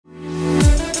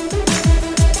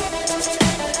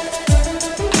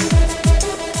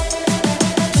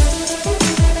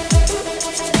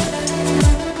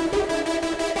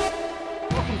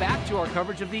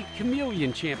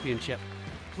CHAMELEON Championship.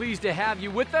 Pleased to have you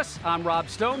with us. I'm Rob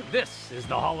Stone. This is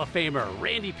the Hall of Famer,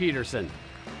 Randy Peterson.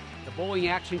 The bowling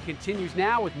action continues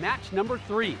now with match number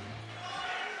 3.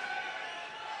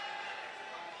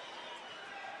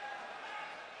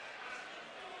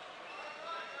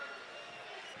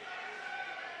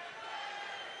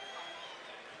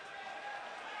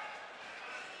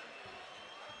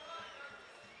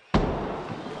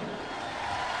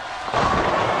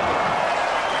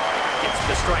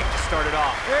 The strike to start it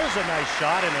off. There's a nice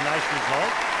shot and a nice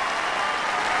result.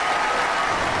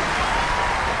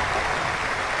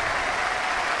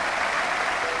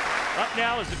 Up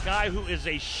now is a guy who is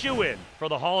a shoo-in for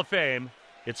the Hall of Fame.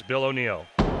 It's Bill O'Neill.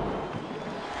 Opens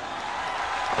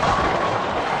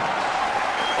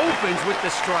with the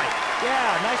strike.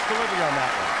 Yeah, nice delivery on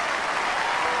that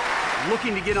one.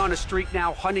 Looking to get on a streak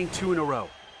now, hunting 2 in a row.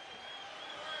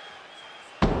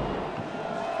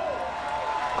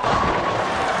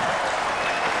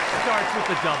 Starts with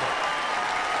the double.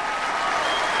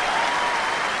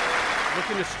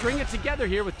 Looking to string it together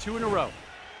here with 2 in a row.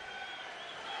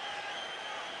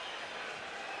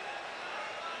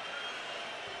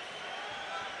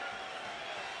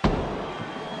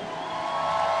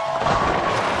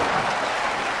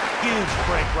 Huge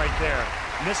break right there.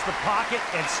 Missed the pocket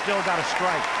and still got a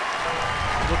strike.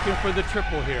 Looking for the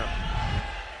triple here.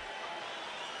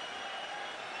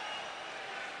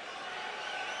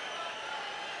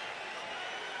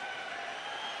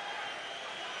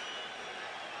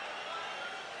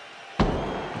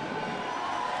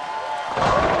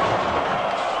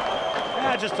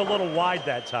 Just a little wide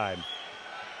that time.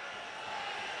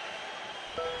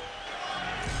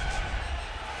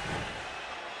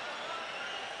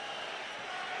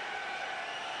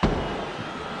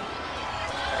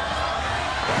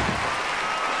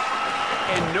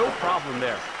 And no problem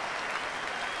there.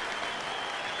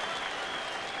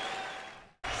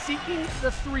 Seeking the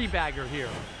 3-bagger here.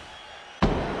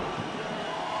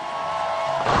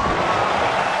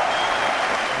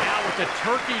 Now with the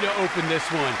turkey to open this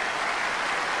one.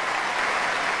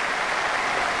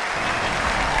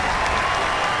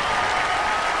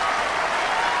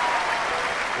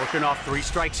 Working off 3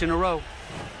 strikes in a row.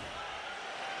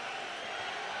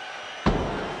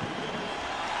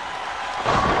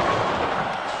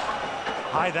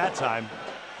 High that time.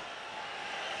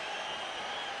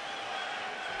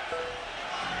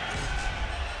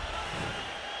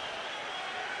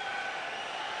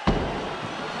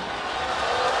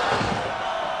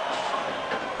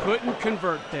 Couldn't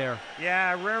convert there.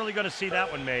 Yeah, rarely going to see that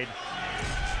one made.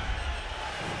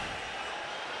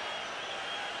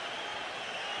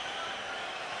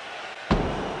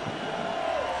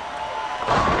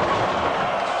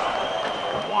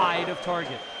 Wide of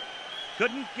target.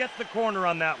 Couldn't get the corner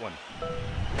on that one.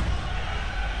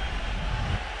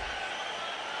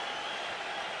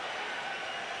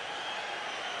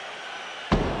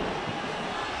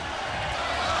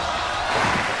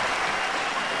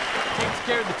 Takes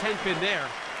care of the 10 pin there.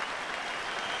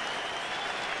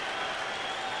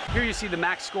 Here you see the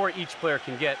max score each player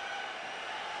can get.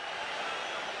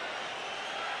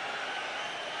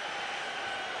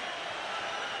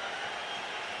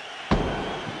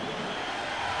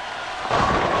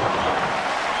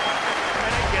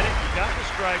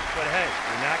 Strike, but hey,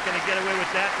 you're not going to get away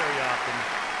with that very often.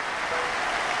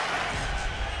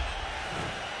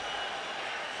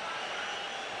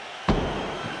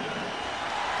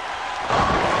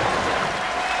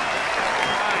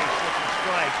 Nice looking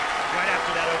strike right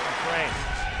after that open frame.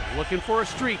 Looking for a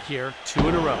streak here, 2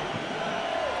 in a row.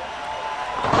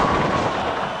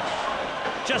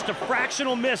 Just a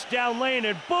fractional miss down lane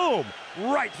and boom,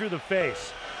 right through the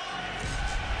face.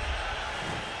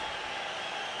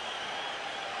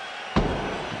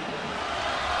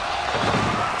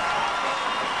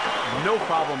 No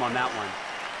problem on that one.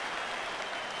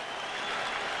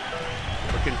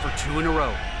 Looking for 2 in a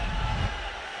row.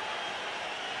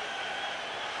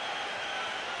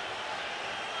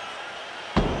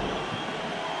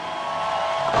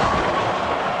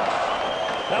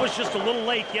 That was just a little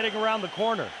late getting around the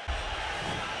corner.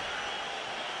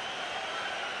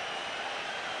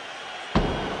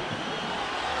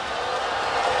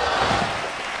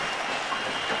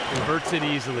 Converts it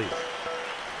easily.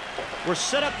 We're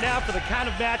set up now for the kind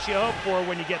of match you hope for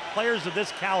when you get players of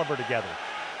this caliber together.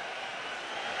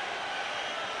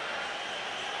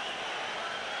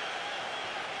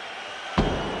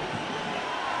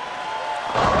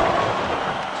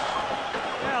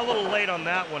 Yeah, a little late on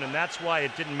that one, and that's why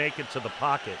it didn't make it to the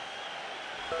pocket.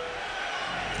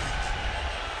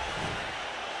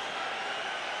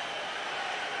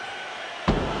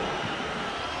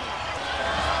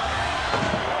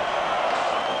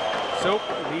 So,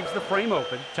 leaves the frame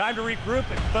open. Time to regroup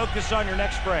and focus on your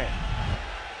next frame.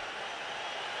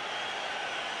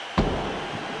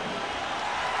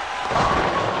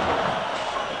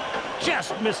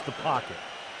 Just missed the pocket.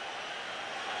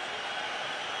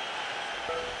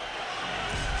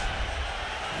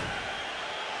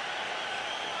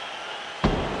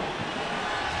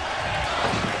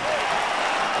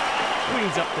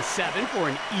 Queens up to 7 for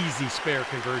an easy spare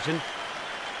conversion.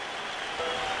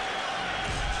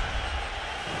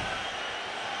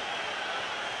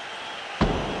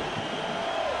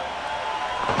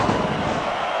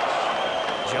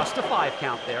 Just a 5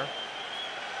 count there.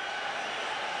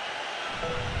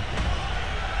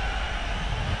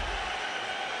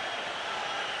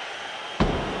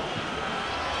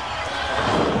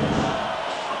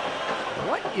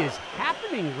 What is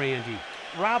happening, Randy?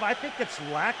 Rob, I think it's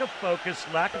lack of focus,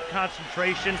 lack of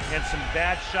concentration, and some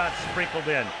bad shots sprinkled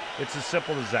in. It's as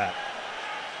simple as that.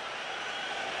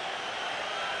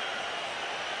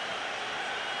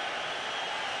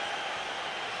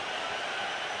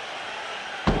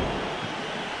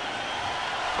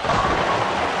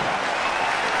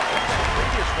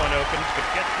 Previous one open, but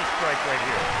gets the strike right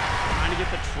here. Trying to get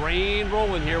the train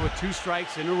rolling here with 2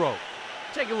 strikes in a row.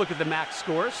 Take a look at the max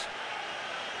scores.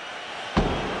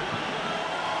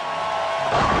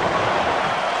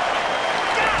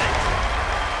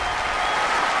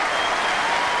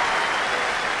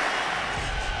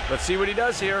 Let's see what he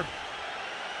does here.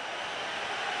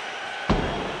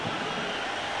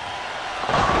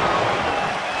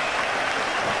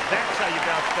 That's how you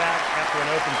bounce back after an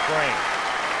open frame.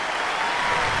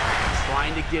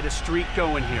 Trying to get a streak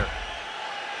going here.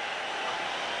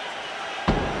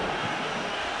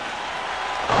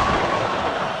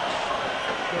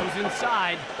 Goes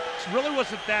inside. This really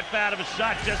wasn't that bad of a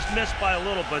shot, just missed by a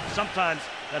little, but sometimes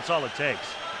that's all it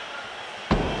takes.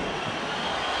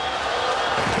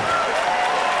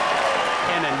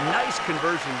 And a nice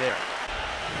conversion there.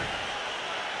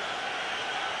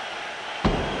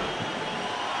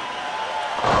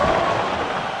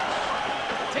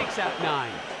 Takes out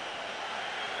 9.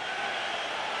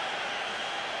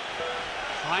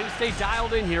 Trying to stay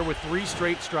dialed in here with 3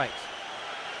 straight strikes.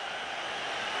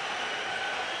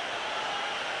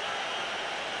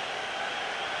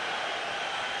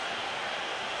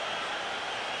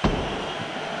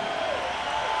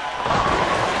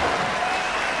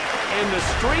 And the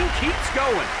string keeps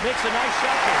going. Makes a nice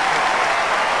shot there.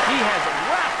 He has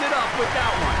wrapped it up with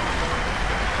that one.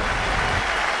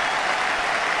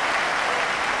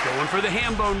 Going for the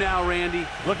ham bone now, Randy.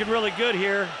 Looking really good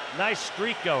here. Nice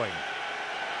streak going.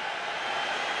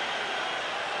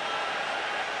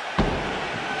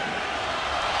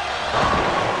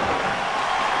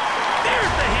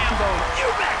 There's the ham bone. You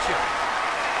betcha.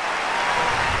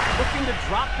 Looking to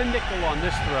drop the nickel on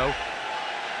this throw.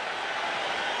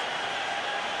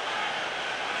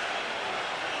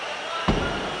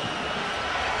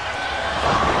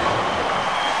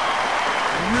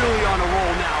 Really on a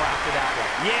roll now after that one.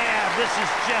 Yeah, this is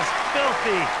just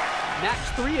filthy. Match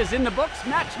 3 is in the books.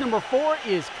 Match number 4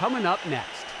 is coming up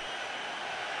next.